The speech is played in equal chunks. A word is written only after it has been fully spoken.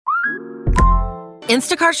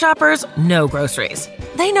Instacart shoppers know groceries.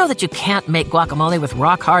 They know that you can't make guacamole with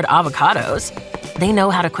rock-hard avocados. They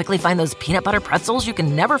know how to quickly find those peanut butter pretzels you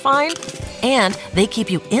can never find. And they keep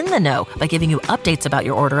you in the know by giving you updates about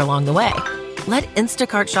your order along the way. Let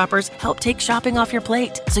Instacart shoppers help take shopping off your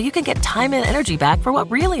plate so you can get time and energy back for what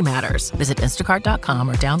really matters. Visit instacart.com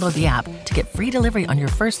or download the app to get free delivery on your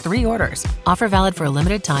first 3 orders. Offer valid for a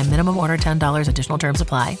limited time. Minimum order $10. Additional terms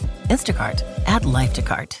apply. Instacart. Add life to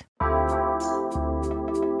cart.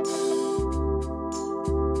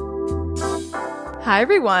 Hi,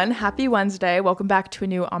 everyone. Happy Wednesday. Welcome back to a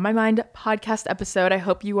new On My Mind podcast episode. I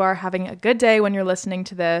hope you are having a good day when you're listening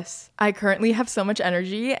to this. I currently have so much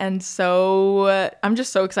energy, and so I'm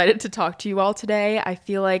just so excited to talk to you all today. I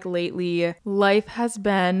feel like lately life has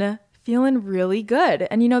been feeling really good.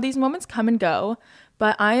 And you know, these moments come and go,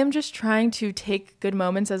 but I am just trying to take good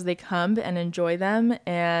moments as they come and enjoy them.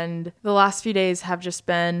 And the last few days have just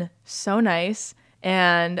been so nice.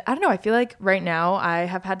 And I don't know, I feel like right now I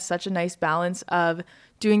have had such a nice balance of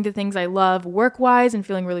doing the things I love work-wise and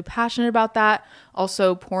feeling really passionate about that,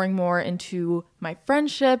 also pouring more into my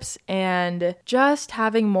friendships and just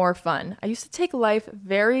having more fun. I used to take life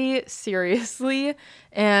very seriously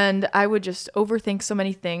and I would just overthink so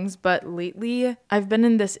many things, but lately I've been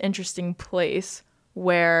in this interesting place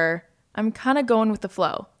where I'm kind of going with the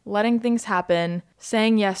flow, letting things happen,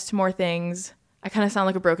 saying yes to more things. I kind of sound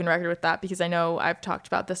like a broken record with that because I know I've talked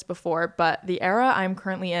about this before, but the era I'm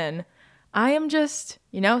currently in, I am just,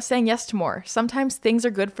 saying yes to more. Sometimes things are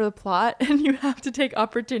good for the plot and you have to take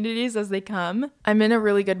opportunities as they come. I'm in a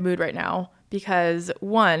really good mood right now because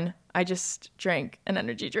one, I just drank an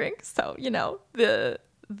energy drink. So, the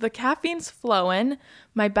caffeine's flowing.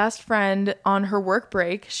 My best friend on her work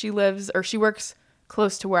break, she works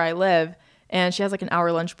close to where I live. And she has like an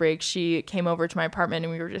hour lunch break. She came over to my apartment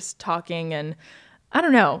and we were just talking and I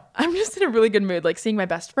don't know. I'm just in a really good mood, like seeing my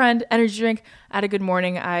best friend, energy drink. I had a good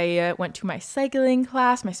morning. I went to my cycling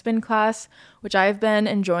class, my spin class, which I've been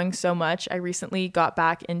enjoying so much. I recently got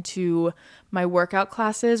back into my workout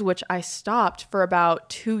classes, which I stopped for about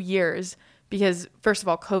 2 years because first of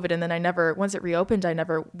all, COVID. And then once it reopened, I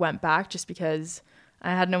never went back just because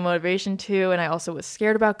I had no motivation to, and I also was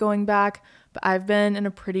scared about going back, but I've been in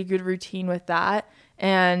a pretty good routine with that,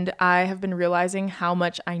 and I have been realizing how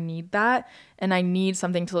much I need that, and I need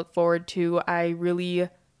something to look forward to. I really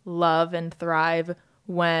love and thrive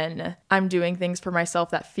when I'm doing things for myself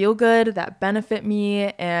that feel good, that benefit me,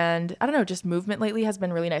 and I don't know, just movement lately has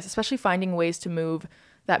been really nice, especially finding ways to move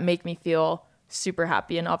that make me feel super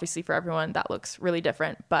happy. And obviously for everyone that looks really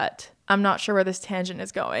different, but I'm not sure where this tangent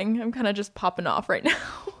is going. I'm kind of just popping off right now.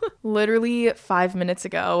 Literally 5 minutes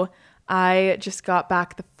ago, I just got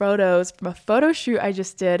back the photos from a photo shoot I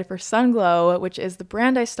just did for Sunglow, which is the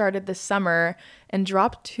brand I started this summer, and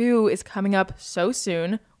drop 2 is coming up so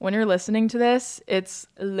soon. When you're listening to this, it's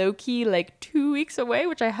low-key like 2 weeks away,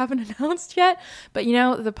 which I haven't announced yet. But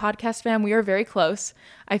the podcast fam, we are very close.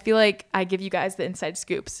 I feel like I give you guys the inside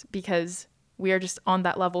scoops because we are just on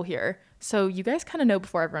that level here. So you guys kind of know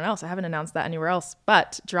before everyone else. I haven't announced that anywhere else.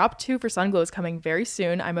 But drop 2 for Sunglow is coming very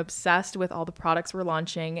soon. I'm obsessed with all the products we're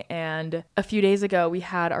launching. And a few days ago, we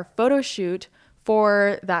had our photo shoot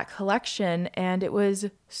for that collection. And it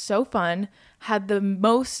was so fun. Had the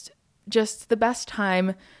best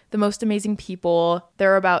time, the most amazing people. There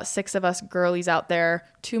were about 6 of us girlies out there,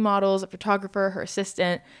 2 models, a photographer, her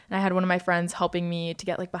assistant, and I had one of my friends helping me to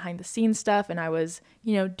get like behind the scenes stuff, and I was,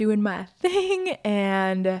 doing my thing.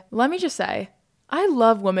 And let me just say, I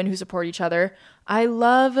love women who support each other. I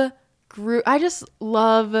love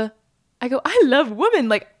women.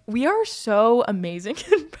 Like, we are so amazing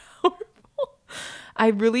and powerful. I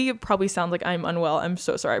really probably sound like I'm unwell. I'm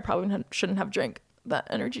so sorry. I probably shouldn't have drank that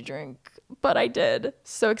energy drink, but I did.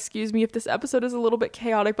 So excuse me if this episode is a little bit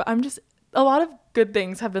chaotic, but a lot of good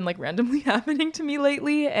things have been like randomly happening to me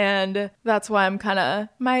lately, and that's why I'm kind of,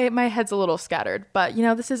 my head's a little scattered, but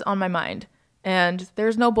this is on my mind, and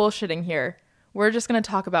there's no bullshitting here. We're just going to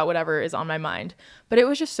talk about whatever is on my mind. But it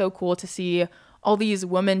was just so cool to see all these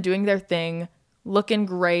women doing their thing, looking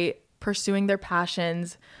great, pursuing their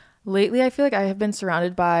passions. Lately, I feel like I have been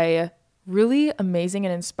surrounded by really amazing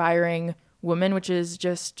and inspiring women, which is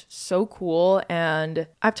just so cool. And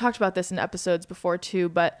I've talked about this in episodes before too,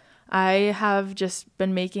 but I have just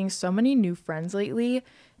been making so many new friends lately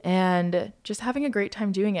and just having a great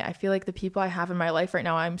time doing it. I feel like the people I have in my life right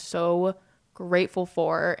now, I'm so grateful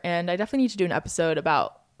for. And I definitely need to do an episode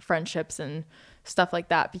about friendships and stuff like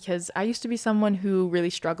that, because I used to be someone who really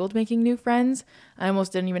struggled making new friends. I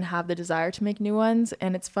almost didn't even have the desire to make new ones.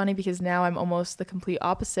 And it's funny because now I'm almost the complete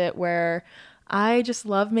opposite, where I just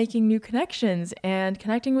love making new connections and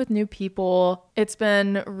connecting with new people. It's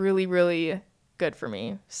been really, really good for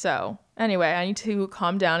me. So anyway, I need to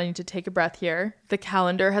calm down. I need to take a breath here. The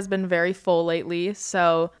calendar has been very full lately.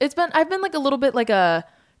 So I've been like a little bit like a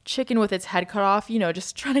chicken with its head cut off,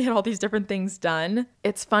 just trying to get all these different things done.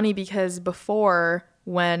 It's funny because before,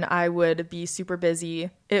 when I would be super busy,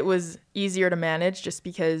 it was easier to manage just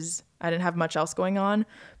because I didn't have much else going on.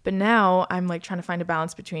 But now I'm like trying to find a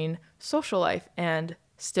balance between social life and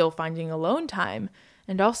still finding alone time,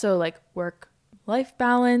 and also like work-life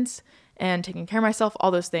balance and taking care of myself, all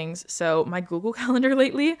those things. So my Google Calendar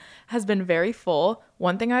lately has been very full.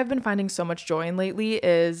 One thing I've been finding so much joy in lately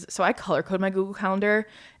is, so I color code my Google Calendar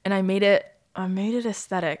and I made it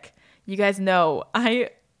aesthetic. You guys know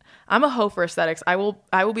I'm a hoe for aesthetics. I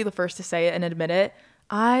will be the first to say it and admit it.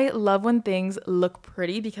 I love when things look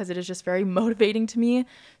pretty because it is just very motivating to me.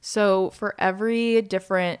 So for every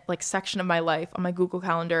different like section of my life on my Google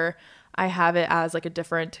Calendar, I have it as like a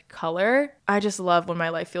different color. I just love when my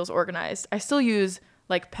life feels organized. I still use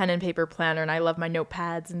like pen and paper planner and I love my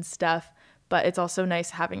notepads and stuff, but it's also nice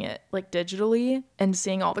having it like digitally and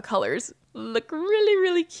seeing all the colors look really,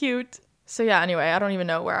 really cute. So yeah, anyway, I don't even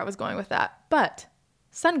know where I was going with that, but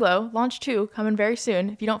Sunglow Launch 2 coming very soon.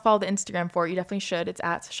 If you don't follow the Instagram for it, you definitely should. It's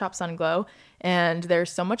at Shop Sunglow, and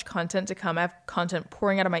there's so much content to come. I have content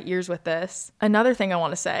pouring out of my ears with this. Another thing I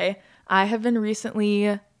want to say, I have been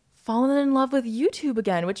recently fallen in love with YouTube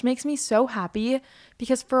again, which makes me so happy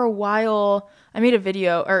because for a while I made a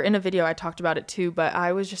video, or in a video I talked about it too, but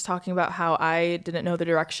I was just talking about how I didn't know the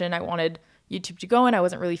direction I wanted YouTube to go in. I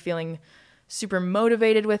wasn't really feeling super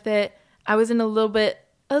motivated with it. I was in a little bit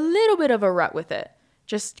of a rut with it.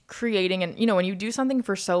 Just creating, and when you do something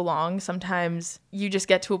for so long, sometimes you just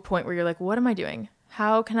get to a point where you're like, what am I doing?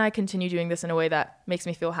 How can I continue doing this in a way that makes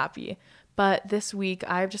me feel happy? But this week,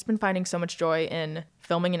 I've just been finding so much joy in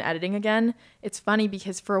filming and editing again. It's funny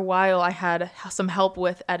because for a while I had some help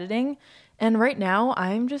with editing, and right now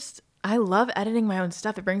I love editing my own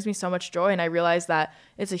stuff. It brings me so much joy, and I realize that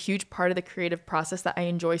it's a huge part of the creative process that I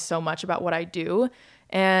enjoy so much about what I do.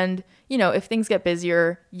 And, if things get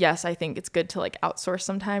busier, yes, I think it's good to like outsource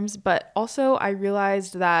sometimes, but also I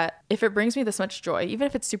realized that if it brings me this much joy, even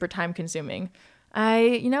if it's super time consuming,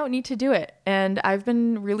 I, need to do it. And I've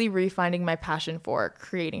been really refinding my passion for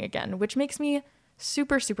creating again, which makes me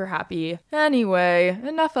super, super happy. Anyway,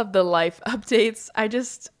 enough of the life updates. I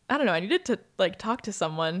don't know, I needed to like talk to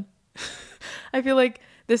someone. I feel like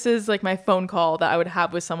this is like my phone call that I would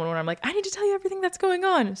have with someone when I'm like, I need to tell you everything that's going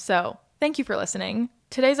on. So thank you for listening.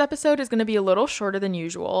 Today's episode is going to be a little shorter than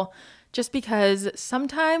usual, just because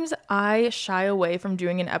sometimes I shy away from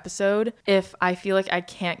doing an episode if I feel like I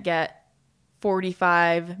can't get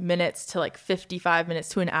 45 minutes to like 55 minutes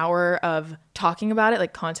to an hour of talking about it,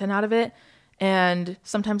 like content out of it. And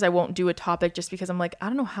sometimes I won't do a topic just because I'm like, I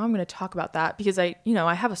don't know how I'm going to talk about that because I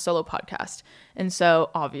have a solo podcast. And so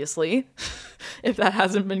obviously, if that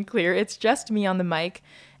hasn't been clear, it's just me on the mic.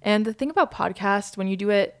 And the thing about podcasts, when you do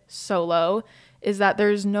it solo, is that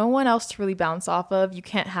there's no one else to really bounce off of. You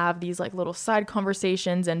can't have these like little side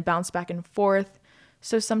conversations and bounce back and forth.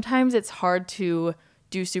 So sometimes it's hard to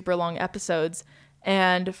do super long episodes.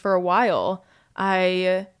 And for a while,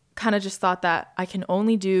 I kind of just thought that I can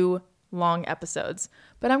only do long episodes.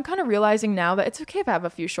 But I'm kind of realizing now that it's okay if I have a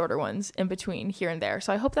few shorter ones in between here and there.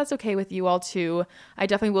 So I hope that's okay with you all too. I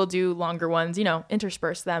definitely will do longer ones,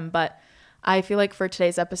 intersperse them. But I feel like for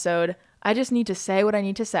today's episode, I just need to say what I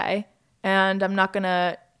need to say. And I'm not going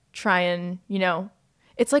to try and,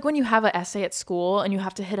 it's like when you have an essay at school and you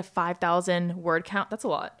have to hit a 5,000 word count. That's a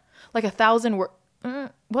lot. Like 1,000 word.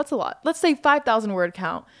 What's a lot? Let's say 5,000 word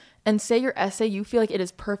count, and say your essay, you feel like it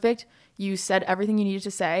is perfect. You said everything you needed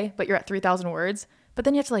to say, but you're at 3,000 words. But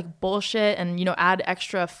then you have to like bullshit and, add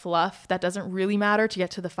extra fluff that doesn't really matter to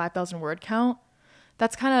get to the 5,000 word count.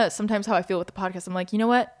 That's kind of sometimes how I feel with the podcast. I'm like, you know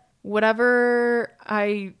what? Whatever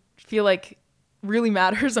I feel like really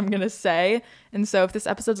matters, I'm going to say. And so if this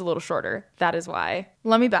episode's a little shorter, that is why.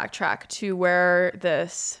 Let me backtrack to where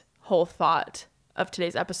this whole thought of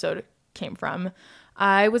today's episode came from.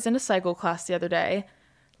 I was in a cycle class the other day.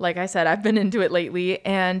 Like I said, I've been into it lately,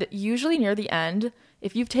 and usually near the end,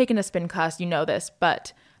 if you've taken a spin class, you know this,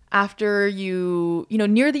 but after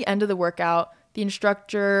near the end of the workout, the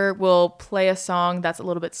instructor will play a song that's a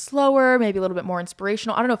little bit slower, maybe a little bit more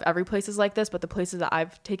inspirational. I don't know if every place is like this, but the places that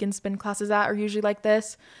I've taken spin classes at are usually like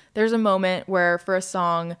this. There's a moment where for a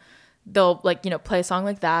song, they'll play a song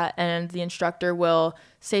like that, and the instructor will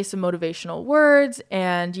say some motivational words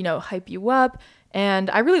and, hype you up. And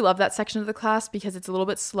I really love that section of the class because it's a little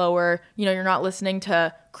bit slower. You know, you're not listening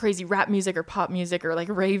to crazy rap music or pop music or like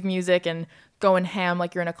rave music and going ham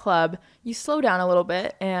like you're in a club. You slow down a little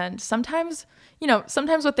bit. And sometimes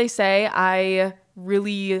what they say I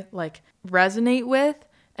really like resonate with.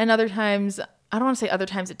 And other times, I don't want to say other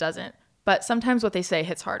times it doesn't, but sometimes what they say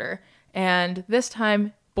hits harder. And this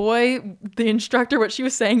time, boy, the instructor, what she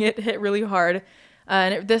was saying, it hit really hard.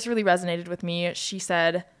 This really resonated with me. She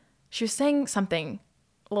was saying something,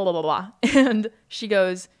 blah, blah, blah, blah. And she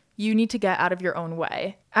goes, you need to get out of your own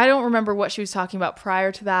way. I don't remember what she was talking about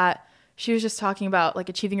prior to that. She was just talking about like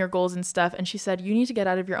achieving your goals and stuff. And she said, you need to get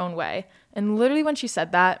out of your own way. And literally when she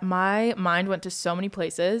said that, my mind went to so many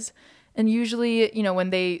places. And usually, you know, when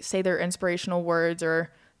they say their inspirational words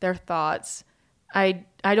or their thoughts, I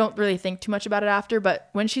don't really think too much about it after. But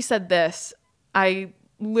when she said this, I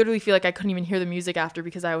literally feel like I couldn't even hear the music after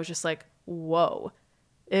because I was just like, whoa.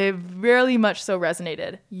 It very much so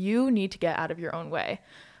resonated. You need to get out of your own way.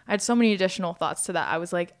 I had so many additional thoughts to that. I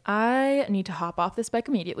was like, I need to hop off this bike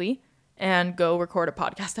immediately and go record a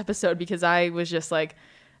podcast episode because I was just like,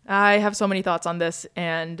 I have so many thoughts on this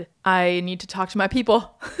and I need to talk to my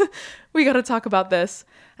people. We got to talk about this.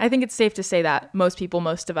 I think it's safe to say that most people,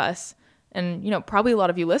 most of us, and you know, probably a lot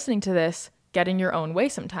of you listening to this, get in your own way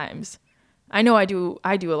sometimes. I know I do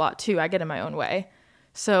a lot too. I get in my own way.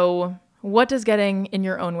 So what does getting in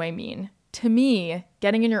your own way mean? To me,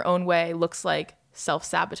 getting in your own way looks like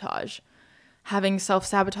self-sabotage. Having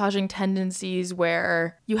self-sabotaging tendencies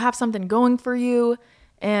where you have something going for you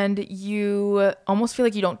and you almost feel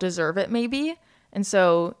like you don't deserve it maybe. And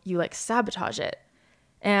so you like sabotage it.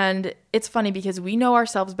 And it's funny because we know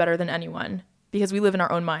ourselves better than anyone because we live in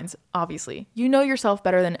our own minds, obviously. You know yourself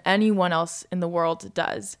better than anyone else in the world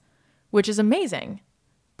does, which is amazing.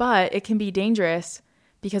 But it can be dangerous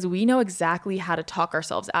because we know exactly how to talk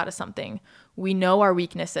ourselves out of something. We know our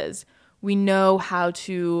weaknesses. We know how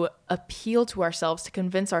to appeal to ourselves to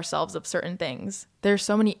convince ourselves of certain things. There's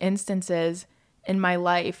so many instances in my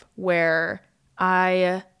life where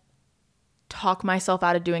I talk myself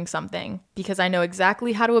out of doing something because I know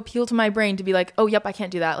exactly how to appeal to my brain to be like, oh, yep, I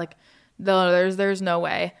can't do that. Like, no, there's no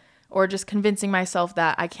way. Or just convincing myself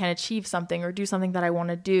that I can't achieve something or do something that I want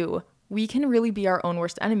to do. We can really be our own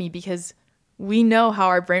worst enemy because we know how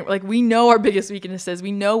our brain, like we know our biggest weaknesses.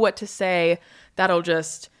 We know what to say that'll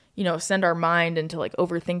just, you know, send our mind into like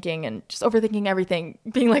overthinking and just overthinking everything,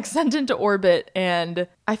 being like sent into orbit. And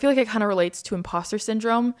I feel like it kind of relates to imposter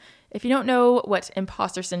syndrome. If you don't know what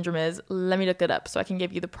imposter syndrome is, let me look it up so I can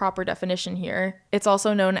give you the proper definition here. It's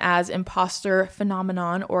also known as imposter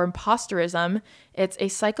phenomenon or imposterism. It's a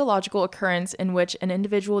psychological occurrence in which an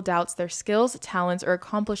individual doubts their skills, talents, or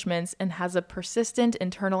accomplishments and has a persistent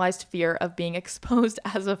internalized fear of being exposed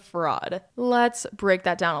as a fraud. Let's break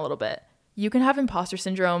that down a little bit. You can have imposter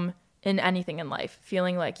syndrome in anything in life,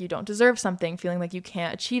 feeling like you don't deserve something, feeling like you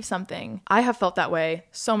can't achieve something. I have felt that way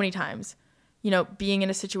so many times. You know, being in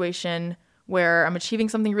a situation where I'm achieving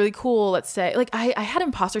something really cool, let's say, like I had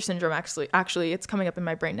imposter syndrome actually, it's coming up in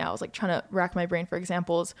my brain now. I was like trying to rack my brain for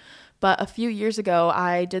examples. But a few years ago,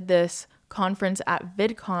 I did this conference at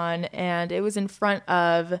VidCon and it was in front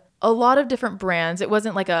of a lot of different brands. It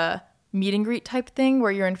wasn't like a meet and greet type thing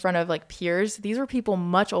where you're in front of like peers. These were people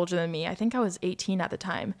much older than me. I think I was 18 at the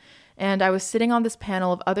time. And I was sitting on this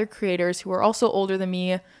panel of other creators who were also older than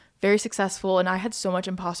me, very successful. And I had so much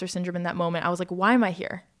imposter syndrome in that moment. I was like, why am I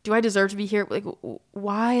here? Do I deserve to be here? Like,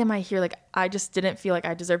 why am I here? Like, I just didn't feel like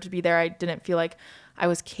I deserved to be there. I didn't feel like I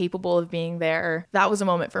was capable of being there. That was a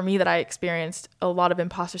moment for me that I experienced a lot of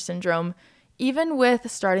imposter syndrome. Even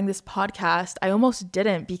with starting this podcast, I almost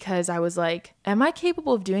didn't because I was like, am I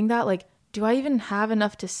capable of doing that? Like, do I even have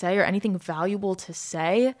enough to say or anything valuable to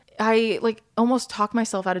say? I like almost talk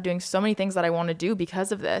myself out of doing so many things that I want to do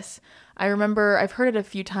because of this. I remember I've heard it a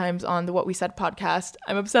few times on the What We Said podcast.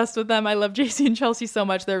 I'm obsessed with them. I love JC and Chelsea so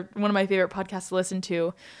much. They're one of my favorite podcasts to listen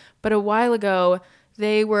to. But a while ago,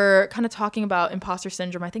 they were kind of talking about imposter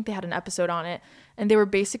syndrome. I think they had an episode on it. And they were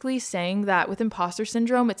basically saying that with imposter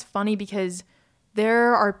syndrome, it's funny because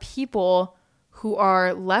there are people who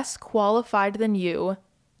are less qualified than you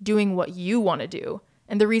doing what you want to do.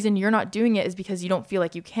 And the reason you're not doing it is because you don't feel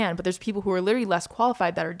like you can. But there's people who are literally less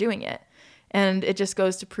qualified that are doing it. And it just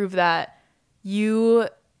goes to prove that you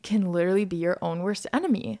can literally be your own worst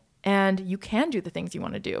enemy. And you can do the things you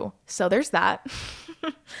want to do. So there's that.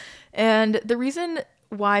 And the reason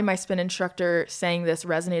why my spin instructor saying this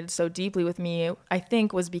resonated so deeply with me, I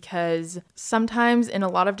think, was because sometimes in a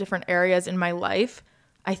lot of different areas in my life,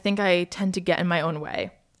 I think I tend to get in my own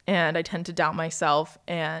way. And I tend to doubt myself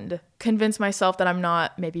and convince myself that I'm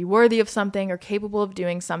not maybe worthy of something or capable of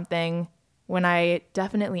doing something when I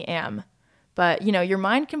definitely am. But, your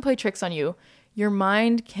mind can play tricks on you. Your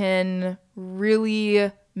mind can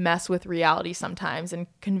really mess with reality sometimes and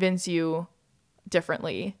convince you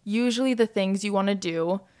differently. Usually the things you want to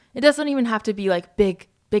do, it doesn't even have to be like big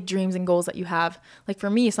dreams and goals that you have. Like for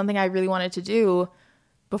me, something I really wanted to do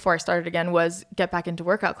before I started again was get back into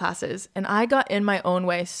workout classes. And I got in my own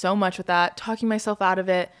way so much with that, talking myself out of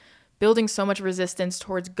it, building so much resistance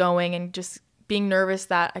towards going and just being nervous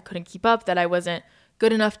that I couldn't keep up, that I wasn't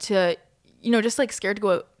good enough to, just like scared to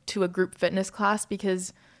go to a group fitness class,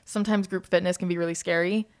 because sometimes group fitness can be really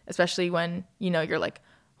scary, especially when, you're like,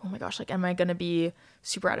 oh my gosh, like, am I going to be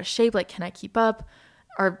super out of shape? Like, can I keep up?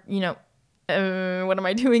 Or, what am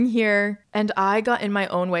I doing here? And I got in my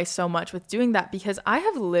own way so much with doing that, because I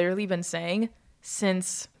have literally been saying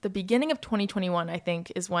since the beginning of 2021, I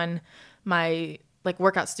think, is when my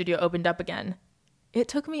workout studio opened up again. It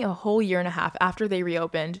took me a whole year and a half after they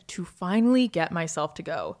reopened to finally get myself to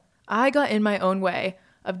go. I got in my own way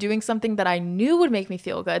of doing something that I knew would make me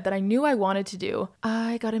feel good, that I knew I wanted to do.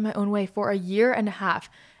 I got in my own way for a year and a half.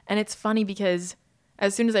 And it's funny because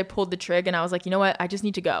as soon as I pulled the trig and I was like, you know what, I just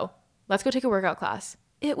need to go. Let's go take a workout class.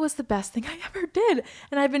 It was the best thing I ever did.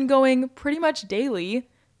 And I've been going pretty much daily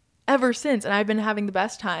ever since. And I've been having the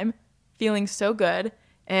best time, feeling so good.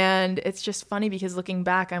 And it's just funny because looking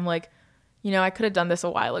back, I'm like, I could have done this a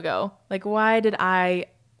while ago. Like, why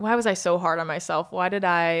was I so hard on myself? Why did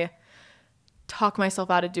I talk myself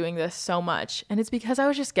out of doing this so much? And it's because I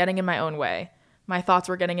was just getting in my own way. My thoughts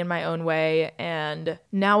were getting in my own way. And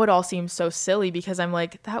now it all seems so silly because I'm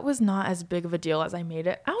like, that was not as big of a deal as I made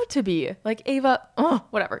it out to be. Like, Ava,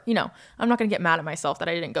 whatever. I'm not going to get mad at myself that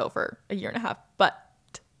I didn't go for a year and a half. But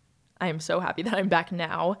I am so happy that I'm back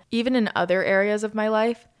now. Even in other areas of my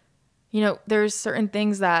life, there's certain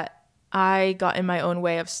things that I got in my own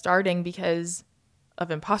way of starting because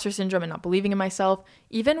of imposter syndrome and not believing in myself.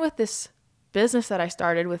 Even with this business that I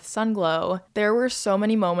started with Sunglow, there were so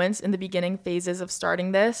many moments in the beginning phases of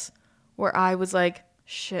starting this where I was like,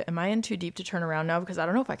 shit, am I in too deep to turn around now? Because I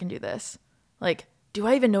don't know if I can do this. Like, do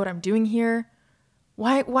I even know what I'm doing here?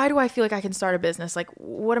 Why do I feel like I can start a business? Like,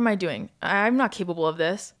 what am I doing? I'm not capable of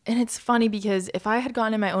this. And it's funny because if I had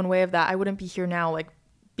gotten in my own way of that, I wouldn't be here now, like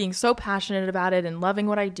being so passionate about it and loving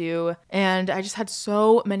what I do. And I just had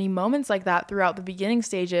so many moments like that throughout the beginning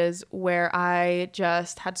stages where I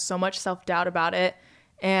just had so much self-doubt about it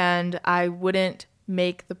and I wouldn't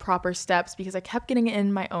make the proper steps because I kept getting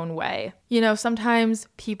in my own way. Sometimes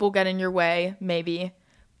people get in your way, maybe,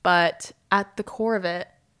 but at the core of it,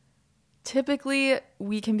 typically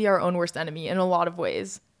we can be our own worst enemy in a lot of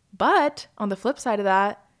ways. But on the flip side of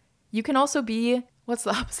that, you can also be, what's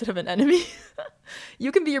the opposite of an enemy?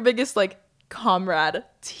 You can be your biggest comrade,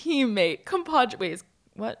 teammate, compadre. Wait,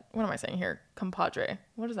 what am I saying here? Compadre.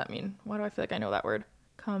 What does that mean? Why do I feel like I know that word?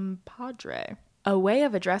 Compadre. A way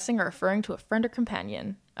of addressing or referring to a friend or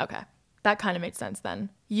companion. Okay, that kind of made sense then.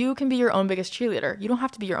 You can be your own biggest cheerleader. You don't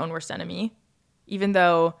have to be your own worst enemy, even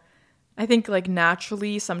though I think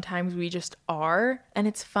naturally sometimes we just are. And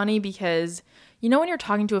it's funny because, when you're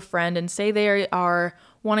talking to a friend and say they are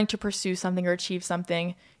wanting to pursue something or achieve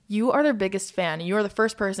something, you are their biggest fan. You are the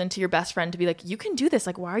first person to your best friend to be like, you can do this.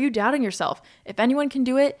 Like, why are you doubting yourself? If anyone can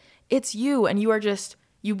do it, it's you. And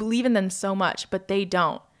you believe in them so much, but they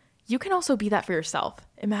don't. You can also be that for yourself.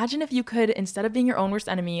 Imagine if you could, instead of being your own worst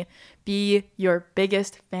enemy, be your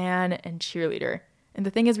biggest fan and cheerleader. And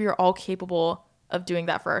the thing is, we are all capable of doing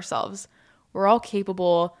that for ourselves. We're all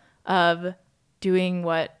capable of doing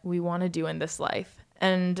what we want to do in this life.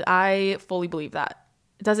 And I fully believe that.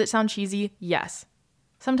 Does it sound cheesy? Yes.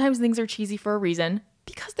 Sometimes things are cheesy for a reason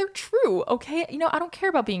because they're true, okay? I don't care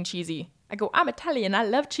about being cheesy. I'm Italian, I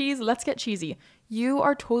love cheese, let's get cheesy. You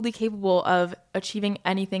are totally capable of achieving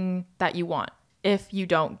anything that you want if you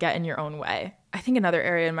don't get in your own way. I think another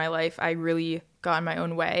area in my life I really got in my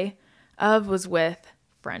own way of was with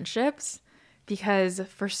friendships, because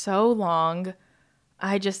for so long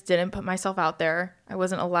I just didn't put myself out there. I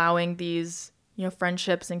wasn't allowing these,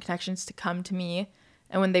 friendships and connections to come to me.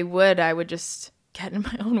 And when they would, I would just get in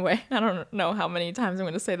my own way. I don't know how many times I'm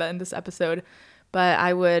going to say that in this episode, but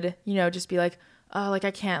I would, just be like, oh, I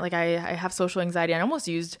can't, I have social anxiety. I almost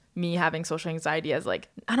used me having social anxiety as I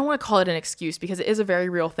don't want to call it an excuse because it is a very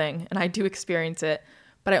real thing and I do experience it,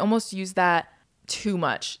 but I almost used that too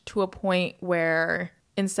much to a point where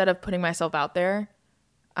instead of putting myself out there,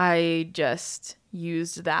 I just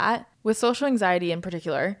used that. With social anxiety in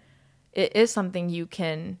particular, it is something you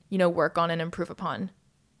can, work on and improve upon.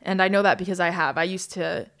 And I know that because I used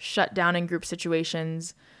to shut down in group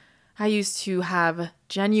situations. I used to have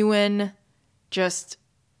genuine just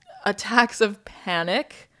attacks of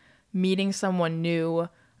panic meeting someone new,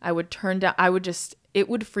 I would turn down, it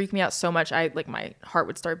would freak me out so much. My heart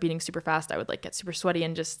would start beating super fast. I would like get super sweaty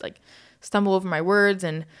and just like stumble over my words.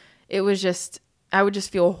 And it was just, I would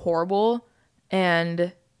just feel horrible.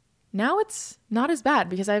 And now it's not as bad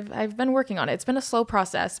because I've been working on it. It's been a slow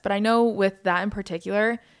process, but I know with that in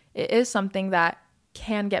particular, it is something that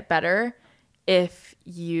can get better if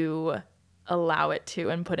you allow it to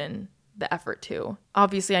and put in the effort to.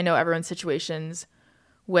 Obviously, I know everyone's situations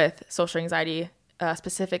with social anxiety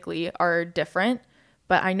specifically are different,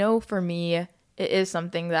 but I know for me, it is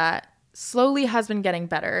something that slowly has been getting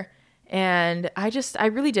better. And I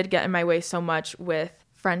really did get in my way so much with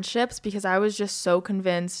friendships because I was just so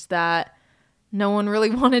convinced that no one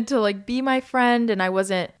really wanted to like be my friend, and I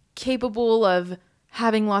wasn't capable of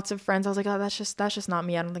having lots of friends. I was like, oh, that's just not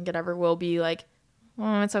me. I don't think it ever will be. Like,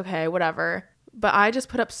 oh, it's okay, whatever. But I just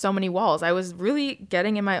put up so many walls. I was really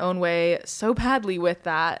getting in my own way so badly with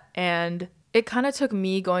that. And it kind of took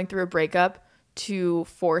me going through a breakup to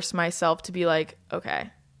force myself to be like, okay,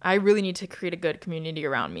 I really need to create a good community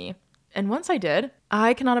around me. And once I did,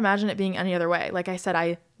 I cannot imagine it being any other way. Like I said,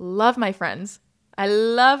 I love my friends. I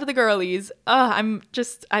love the girlies. I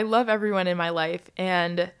love everyone in my life.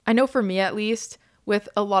 And I know for me, at least, with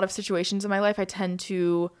a lot of situations in my life, I tend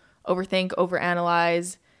to overthink,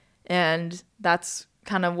 overanalyze, and that's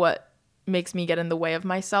kind of what makes me get in the way of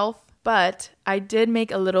myself. But I did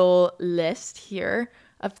make a little list here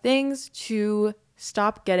of things to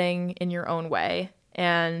stop getting in your own way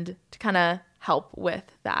and to kind of help with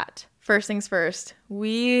that. First things first,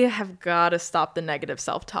 we have got to stop the negative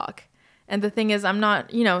self-talk. And the thing is, I'm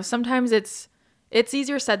not, sometimes it's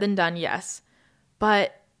easier said than done, yes,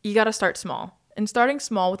 but you got to start small. And starting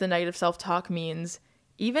small with the negative self-talk means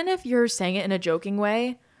even if you're saying it in a joking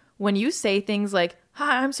way, when you say things like,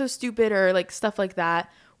 hi, I'm so stupid, or like stuff like that,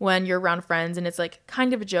 when you're around friends and it's like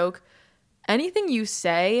kind of a joke, anything you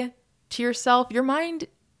say to yourself, your mind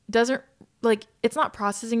doesn't it's not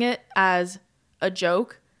processing it as a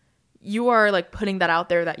joke. You are like putting that out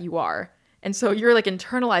there that you are. And so you're like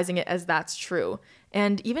internalizing it as that's true.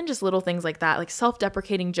 And even just little things like that, like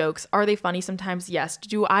self-deprecating jokes, are they funny sometimes? Yes.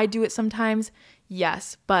 Do I do it sometimes?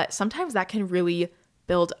 Yes. But sometimes that can really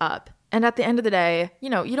build up. And at the end of the day, you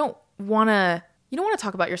don't want to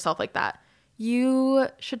talk about yourself like that. You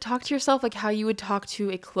should talk to yourself like how you would talk to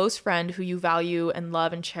a close friend who you value and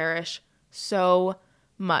love and cherish so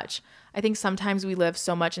much. I think sometimes we live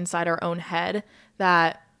so much inside our own head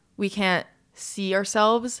that we can't see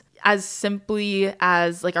ourselves as simply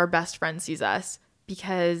as like our best friend sees us.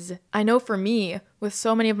 Because I know for me, with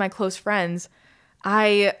so many of my close friends,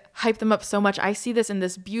 I hype them up so much. I see them in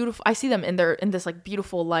this like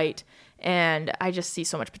beautiful light, and I just see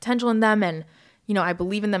so much potential in them. And, I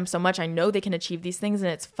believe in them so much. I know they can achieve these things.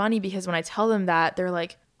 And it's funny because when I tell them that, they're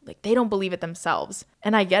like they don't believe it themselves.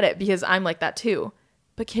 And I get it because I'm like that too.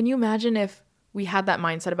 But can you imagine if we had that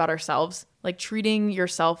mindset about ourselves, like treating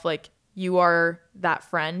yourself like you are that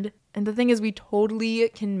friend? And the thing is, we totally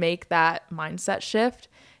can make that mindset shift.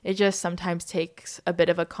 It just sometimes takes a bit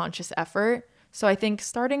of a conscious effort. So I think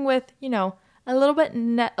starting with, a little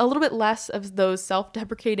bit less of those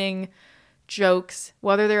self-deprecating jokes,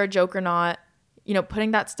 whether they're a joke or not,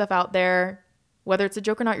 putting that stuff out there, whether it's a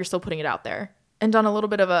joke or not, you're still putting it out there. And on a little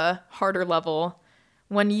bit of a harder level,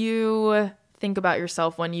 when you think about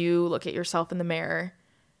yourself, when you look at yourself in the mirror,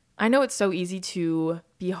 I know it's so easy to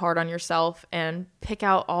be hard on yourself and pick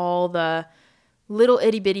out all the little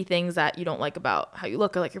itty bitty things that you don't like about how you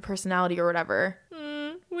look or like your personality or whatever.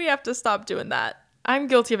 We have to stop doing that. I'm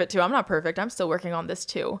guilty of it too. I'm not perfect. I'm still working on this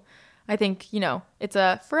too. I think, it's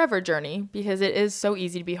a forever journey because it is so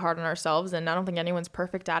easy to be hard on ourselves, and I don't think anyone's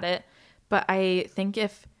perfect at it. But I think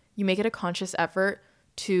if you make it a conscious effort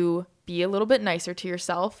to be a little bit nicer to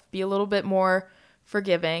yourself, be a little bit more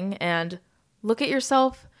forgiving, and look at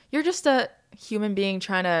yourself, you're just a human being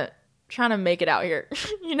trying to make it out here.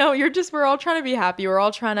 We're all trying to be happy. We're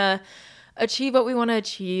all trying to achieve what we want to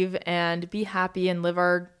achieve and be happy and live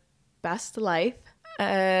our best life.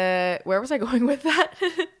 Where was I going with that?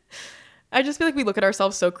 I just feel like we look at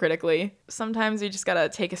ourselves so critically. Sometimes we just got to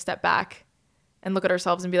take a step back and look at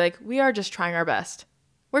ourselves and be like, we are just trying our best.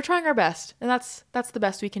 We're trying our best. And that's the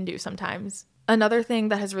best we can do sometimes. Another thing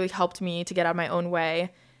that has really helped me to get out of my own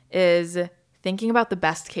way is thinking about the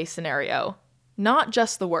best case scenario, not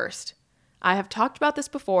just the worst. I have talked about this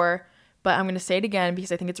before, but I'm going to say it again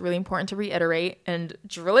because I think it's really important to reiterate and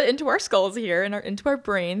drill it into our skulls here and into our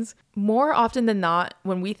brains. More often than not,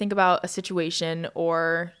 when we think about a situation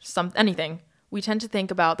or anything, we tend to think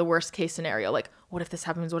about the worst case scenario, like, what if this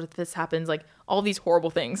happens? What if this happens? Like all these horrible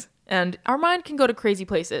things. And our mind can go to crazy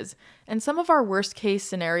places. And some of our worst case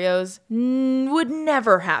scenarios would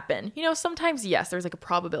never happen. Sometimes, yes, there's like a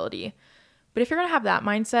probability. But if you're going to have that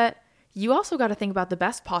mindset, you also got to think about the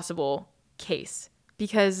best possible case,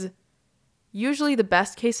 because usually the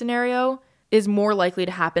best case scenario is more likely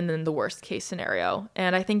to happen than the worst case scenario.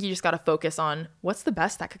 And I think you just got to focus on what's the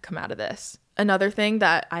best that could come out of this. Another thing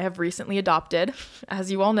that I have recently adopted,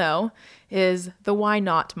 as you all know, is the why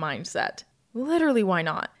not mindset. Literally, why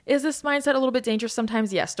not? Is this mindset a little bit dangerous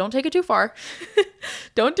sometimes? Yes. Don't take it too far.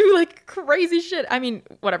 Don't do like crazy shit. I mean,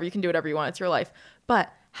 whatever, you can do whatever you want. It's your life.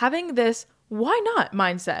 But having this why not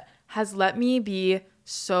mindset has let me be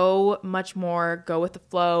so much more go with the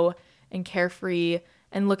flow and carefree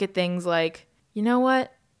and look at things like, you know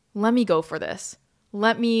what? Let me go for this.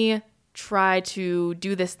 Let me try to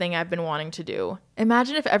do this thing I've been wanting to do.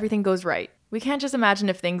 Imagine if everything goes right. We can't just imagine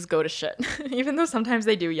if things go to shit, even though sometimes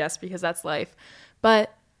they do, yes, because that's life.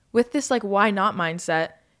 But with this like why not mindset,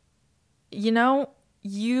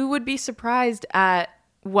 you would be surprised at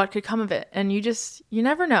what could come of it. And you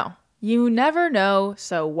never know. You never know.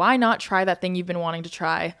 So why not try that thing you've been wanting to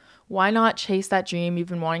try? Why not chase that dream you've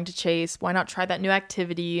been wanting to chase? Why not try that new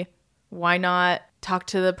activity? Why not talk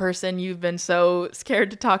to the person you've been so scared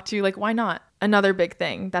to talk to? Like, why not? Another big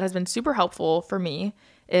thing that has been super helpful for me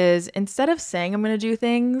is instead of saying I'm going to do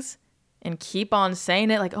things and keep on saying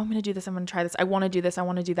it like, oh, I'm going to do this, I'm going to try this, I want to do this, I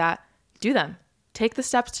want to do that, do them. Take the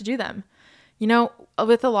steps to do them.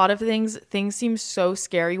 With a lot of things seem so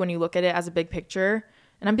scary when you look at it as a big picture.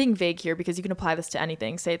 And I'm being vague here because you can apply this to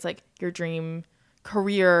anything. Say it's like your dream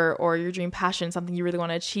career or your dream passion, something you really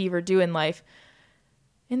want to achieve or do in life.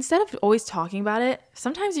 Instead of always talking about it,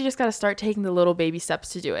 sometimes you just got to start taking the little baby steps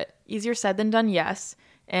to do it. Easier said than done, yes.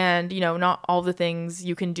 And, not all the things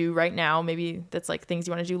you can do right now. Maybe that's like things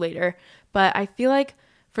you want to do later. But I feel like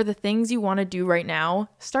for the things you want to do right now,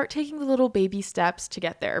 start taking the little baby steps to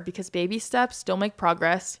get there, because baby steps still make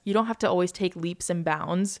progress. You don't have to always take leaps and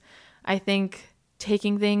bounds. I think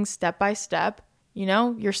taking things step by step,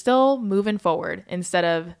 you're still moving forward instead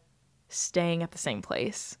of staying at the same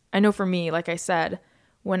place. I know for me, like I said,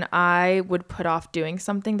 when I would put off doing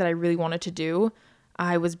something that I really wanted to do,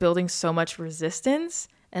 I was building so much resistance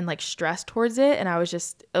and like stress towards it. And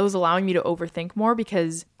it was allowing me to overthink more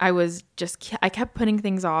because I kept putting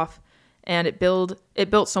things off, and it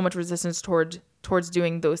built so much resistance towards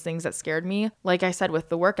doing those things that scared me. Like I said, with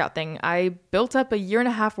the workout thing, I built up 1.5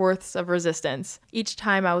 years worth of resistance. Each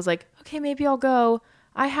time I was like, okay, maybe I'll go.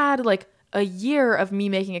 I had like a year of me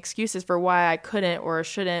making excuses for why I couldn't or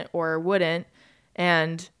shouldn't or wouldn't.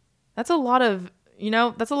 And that's a lot of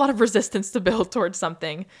resistance to build towards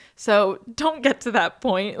something. So don't get to that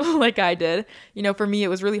point like I did. For me, it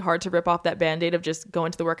was really hard to rip off that Band-Aid of just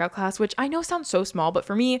going to the workout class, which I know sounds so small, but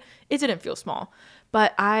for me, it didn't feel small.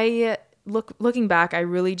 But looking back, I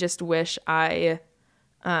really just wish I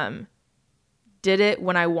did it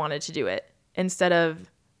when I wanted to do it, instead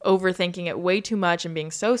of overthinking it way too much and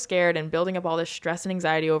being so scared and building up all this stress and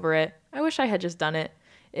anxiety over it. I wish I had just done it.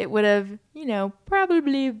 It would have,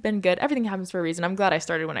 probably been good. Everything happens for a reason. I'm glad I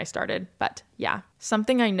started when I started. But yeah,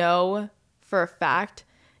 something I know for a fact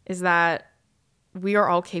is that we are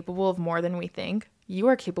all capable of more than we think. You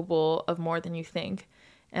are capable of more than you think.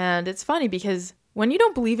 And it's funny because when you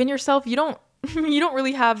don't believe in yourself, you don't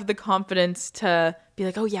really have the confidence to be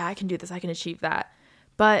like, oh yeah, I can do this, I can achieve that.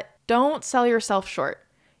 But don't sell yourself short.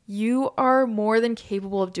 You are more than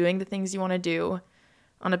capable of doing the things you want to do.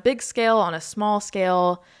 On a big scale, on a small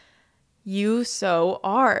scale, you so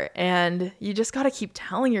are. And you just got to keep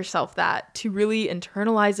telling yourself that to really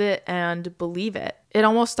internalize it and believe it. It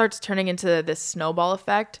almost starts turning into this snowball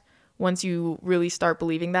effect. Once you really start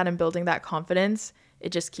believing that and building that confidence,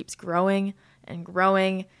 it just keeps growing and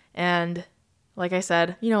growing. And like I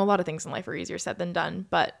said, a lot of things in life are easier said than done.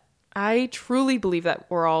 But I truly believe that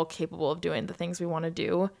we're all capable of doing the things we want to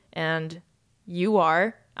do. And you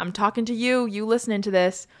are. I'm talking to you, you listening to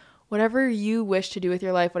this, whatever you wish to do with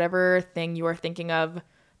your life, whatever thing you are thinking of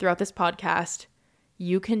throughout this podcast,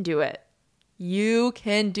 you can do it. You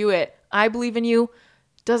can do it. I believe in you.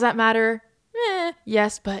 Does that matter?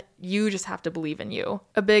 Yes, but you just have to believe in you.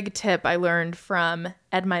 A big tip I learned from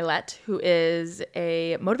Ed Mylett, who is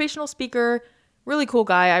a motivational speaker, really cool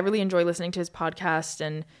guy. I really enjoy listening to his podcast,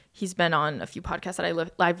 and he's been on a few podcasts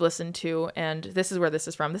that I've listened to, and this is where this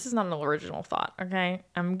is from. This is not an original thought, okay?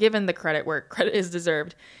 I'm giving the credit where credit is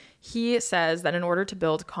deserved. He says that in order to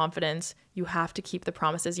build confidence, you have to keep the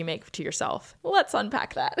promises you make to yourself. Let's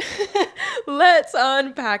unpack that. Let's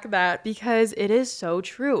unpack that, because it is so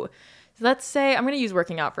true. So let's say, I'm going to use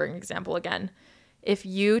working out for an example again. If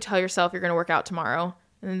you tell yourself you're going to work out tomorrow,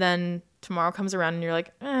 and then tomorrow comes around and you're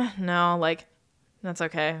like, no, like, that's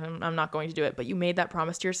okay. I'm not going to do it. But you made that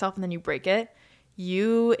promise to yourself and then you break it.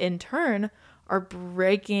 You, in turn, are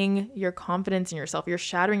breaking your confidence in yourself. You're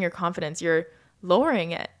shattering your confidence. You're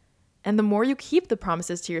lowering it. And the more you keep the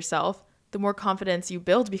promises to yourself, the more confidence you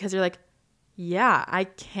build because you're like, yeah, I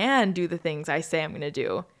can do the things I say I'm going to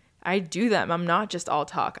do. I do them. I'm not just all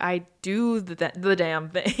talk. I do the damn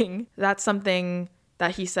thing. That's something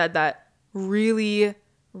that he said that really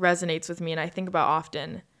resonates with me and I think about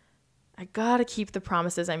often. I gotta keep the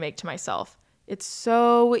promises I make to myself. It's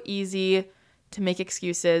so easy to make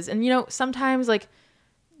excuses. And sometimes like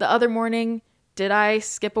the other morning, did I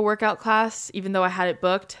skip a workout class even though I had it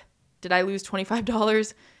booked? Did I lose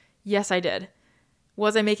 $25? Yes, I did.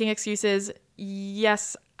 Was I making excuses?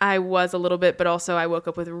 Yes, I was a little bit, but also I woke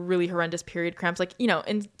up with really horrendous period cramps. Like,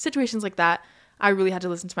 in situations like that, I really had to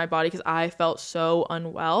listen to my body because I felt so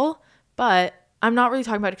unwell. But I'm not really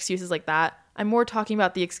talking about excuses like that. I'm more talking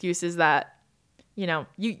about the excuses that, you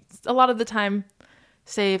a lot of the time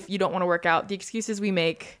say if you don't want to work out, the excuses we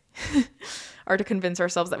make are to convince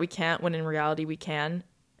ourselves that we can't when in reality we can.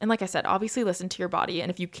 And like I said, obviously listen to your body. And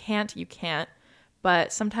if you can't, you can't.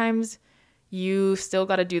 But sometimes you still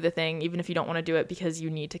got to do the thing, even if you don't want to do it, because you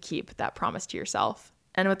need to keep that promise to yourself.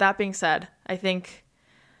 And with that being said, I think,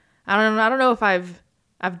 I don't know if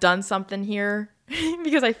I've done something here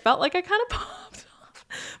because I felt like I kind of popped off,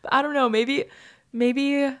 but I don't know, maybe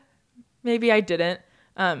I didn't.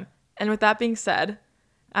 And with that being said,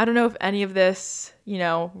 I don't know if any of this,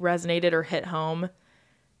 resonated or hit home.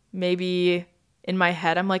 Maybe in my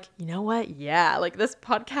head, I'm like, you know what? Yeah, like this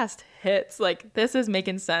podcast hits, like this is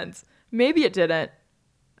making sense. Maybe it didn't.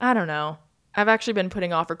 I don't know. I've actually been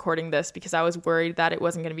putting off recording this because I was worried that it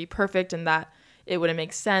wasn't going to be perfect and that it wouldn't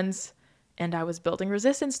make sense. And I was building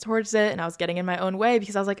resistance towards it and I was getting in my own way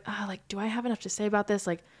because I was like, do I have enough to say about this?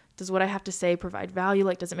 Like, does what I have to say provide value?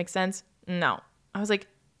 Like, does it make sense? No. I was like,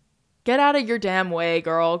 get out of your damn way,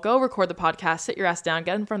 girl. Go record the podcast, sit your ass down,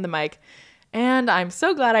 get in front of the mic. And I'm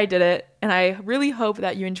so glad I did it. And I really hope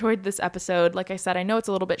that you enjoyed this episode. Like I said, I know it's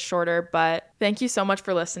a little bit shorter, but thank you so much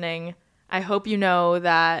for listening. I hope you know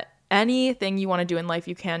that anything you want to do in life,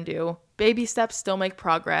 you can do. Baby steps still make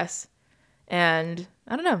progress. And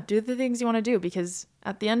I don't know, do the things you want to do because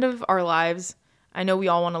at the end of our lives, I know we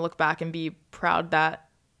all want to look back and be proud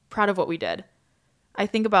of what we did. I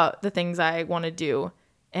think about the things I want to do.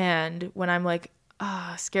 And when I'm like,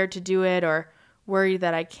 scared to do it or worried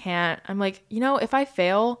that I can't, I'm like, if I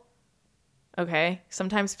fail, okay,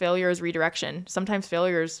 sometimes failure is redirection. Sometimes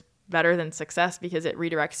failure is better than success because it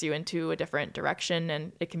redirects you into a different direction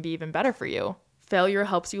and it can be even better for you. Failure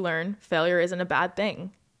helps you learn. Failure isn't a bad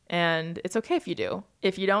thing. And it's okay if you do.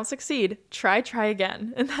 If you don't succeed, try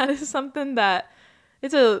again. And that is something that,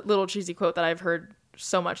 it's a little cheesy quote that I've heard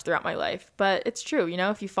so much throughout my life, but it's true.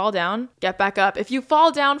 If you fall down, get back up. If you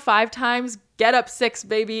fall down 5 times, get up 6,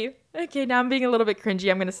 baby. Okay, now I'm being a little bit cringy.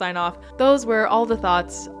 I'm going to sign off. Those were all the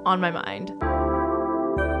thoughts on my mind.